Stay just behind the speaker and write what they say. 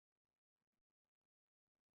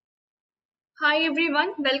Hi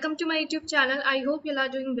everyone, welcome to my YouTube channel. I hope you all are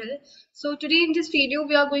doing well. So today in this video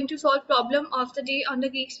we are going to solve problem of the day on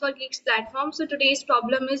the GeeksforGeeks platform. So today's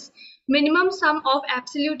problem is minimum sum of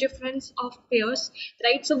absolute difference of pairs,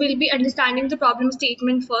 right? So we'll be understanding the problem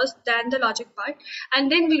statement first, then the logic part,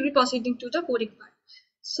 and then we'll be proceeding to the coding part.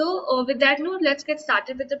 So with that note, let's get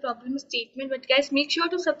started with the problem statement. But guys, make sure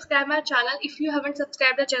to subscribe my channel if you haven't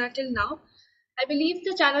subscribed the channel till now. I believe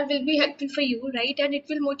the channel will be helpful for you, right? And it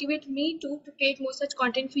will motivate me to create more such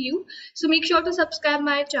content for you. So make sure to subscribe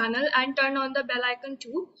my channel and turn on the bell icon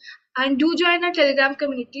too. And do join our Telegram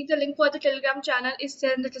community. The link for the Telegram channel is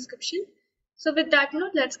there in the description. So with that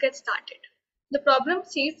note, let's get started. The problem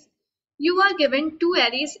says you are given two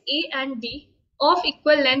arrays A and B of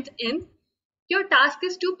equal length in. Your task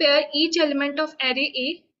is to pair each element of array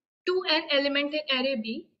A to an element in array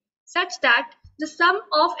B such that the sum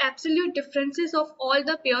of absolute differences of all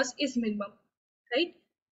the pairs is minimum, right?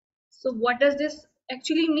 So what does this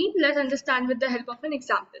actually mean? Let's understand with the help of an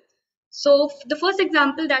example. So the first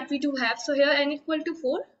example that we do have, so here n equal to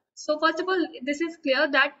 4. So first of all, this is clear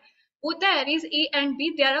that both the arrays A and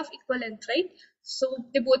B, they are of equal length, right? So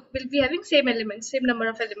they both will be having same elements, same number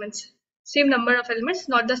of elements,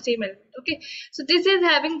 not the same element. Okay, so this is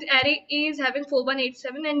having array A is having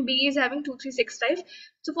 4187 and B is having 2365.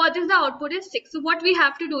 So for this the output is 6. So what we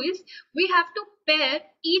have to do is we have to pair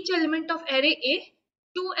each element of array A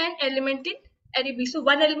to an element in array B. So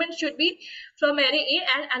one element should be from array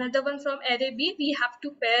A and another one from array B. We have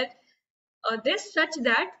to pair this such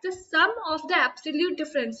that the sum of the absolute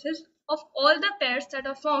differences of all the pairs that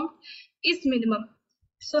are formed is minimum.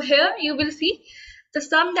 So here you will see the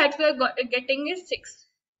sum that we are getting is 6.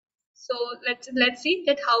 So let's see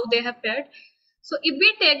that how they have paired. So if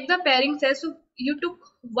we take the pairing set, so you took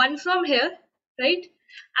 1 from here, right,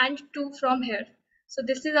 and 2 from here. So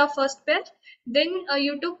this is our first pair. Then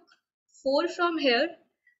you took 4 from here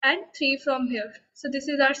and 3 from here. So this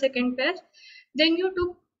is our second pair. Then you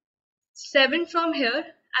took 7 from here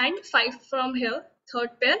and 5 from here,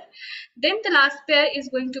 third pair. Then the last pair is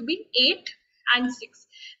going to be 8 and 6.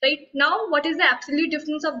 Right now, what is the absolute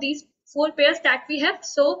difference of these 4 pairs that we have?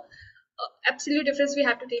 So absolute difference we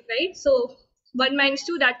have to take, right? So 1 minus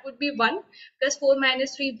 2, that would be 1, plus 4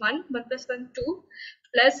 minus 3, 1, 1 plus 1, 2,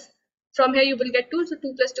 plus from here you will get 2, so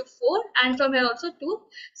 2 plus 2, 4, and from here also 2,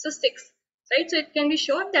 so 6, right? So it can be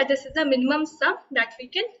shown that this is the minimum sum that we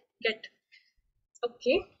can get.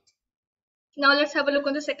 Okay, now let's have a look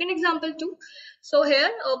on the second example too. So here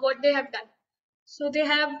what they have done, so they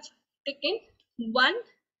have taken 1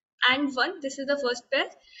 and 1, this is the first pair,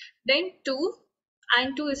 then 2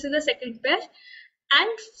 and 2, this is the second pair,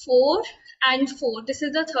 and 4 and 4, this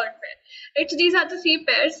is the third pair. These are the 3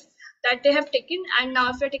 pairs that they have taken, and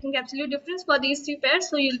now if you are taking absolute difference for these 3 pairs,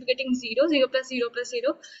 so you'll be getting 0, 0 plus 0 plus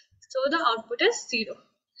 0, so the output is 0,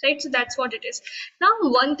 right? So that's what it is. Now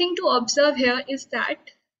one thing to observe here is that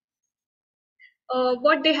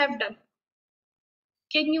what they have done,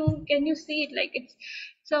 can you see it? Like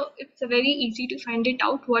it's a very easy to find it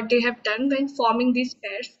out what they have done when forming these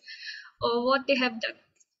pairs, or what they have done.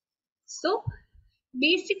 So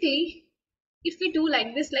basically, if we do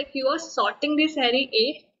like this, like you are sorting this array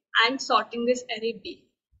A and sorting this array B,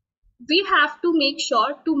 we have to make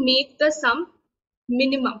sure to make the sum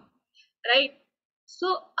minimum, right?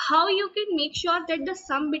 So how you can make sure that the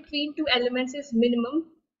sum between two elements is minimum?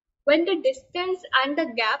 When the distance and the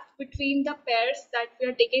gap between the pairs that we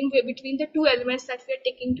are taking, between the two elements that we are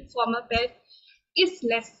taking to form a pair, is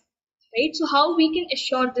less, right? So how we can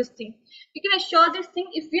assure this thing? We can assure this thing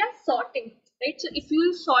if we are sorting, right? So if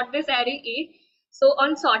you sort this array A, so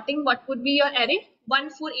on sorting, what would be your array?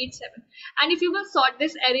 1, 4, 8, 7. And if you will sort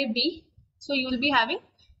this array B, so you will be having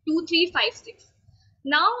 2, 3, 5, 6.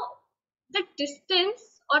 Now the distance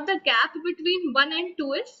or the gap between 1 and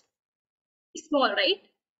 2 is small, right?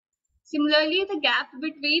 Similarly, the gap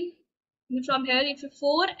between from here, if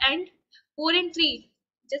 4 and 3,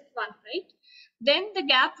 just 1, right? Then the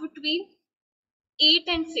gap between 8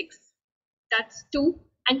 and 6, that's 2,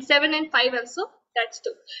 and 7 and 5 also, that's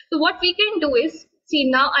 2. So what we can do is,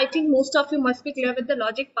 see, now I think most of you must be clear with the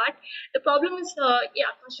logic part. The problem is,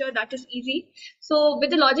 yeah, for sure, that is easy. So with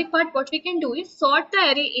the logic part, what we can do is sort the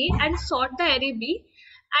array A and sort the array B,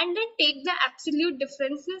 and then take the absolute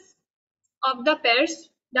differences of the pairs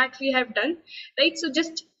that we have done, right? So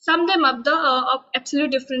just sum them up, the of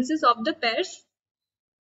absolute differences of the pairs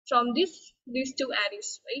from these two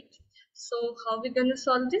arrays, right? So how we're going to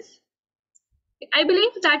solve this? I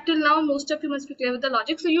believe that till now most of you must be clear with the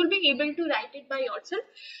logic, so you'll be able to write it by yourself.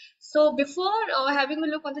 So before having a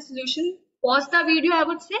look on the solution, pause the video, I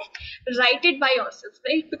would say, write it by yourself,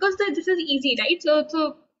 right? Because this is easy, right?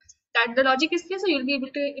 So that the logic is clear, so you'll be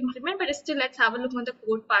able to implement. But still, let's have a look on the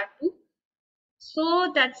code part too.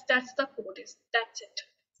 So that's the code is. That's it.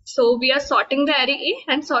 So we are sorting the array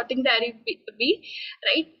A and sorting the array B,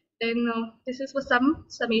 right? Then this is for some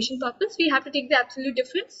summation purpose. We have to take the absolute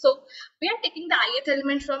difference. So we are taking the ith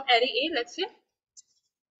element from array A. Let's say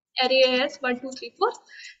array A is 1, 2, 3, 4.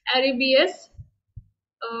 Array B is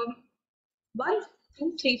 1,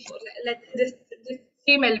 2, 3, 4. Let this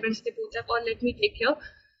same elements they both have. Or let me take here.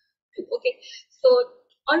 Okay. So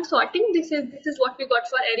on sorting, this is what we got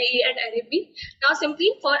for array A and array B. Now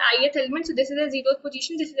simply for ith element, so this is a 0th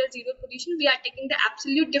position, this is a 0th position. We are taking the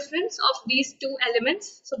absolute difference of these two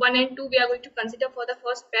elements. So 1 and 2 we are going to consider for the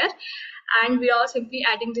first pair, and we are simply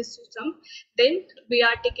adding this to sum. Then we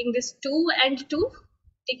are taking this 2 and 2,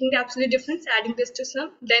 taking the absolute difference, adding this to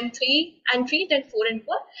sum. Then 3 and 3, then 4 and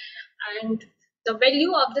 4, and the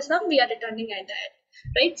value of the sum we are returning at the end.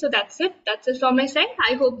 Right, so that's it from my side.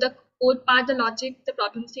 I hope the code part, the logic, the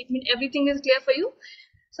problem statement, everything is clear for you.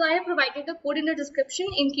 So I have provided the code in the description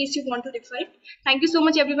in case you want to refer it. Thank you so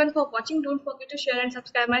much everyone for watching. Don't forget to share and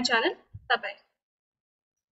subscribe my channel. Bye bye.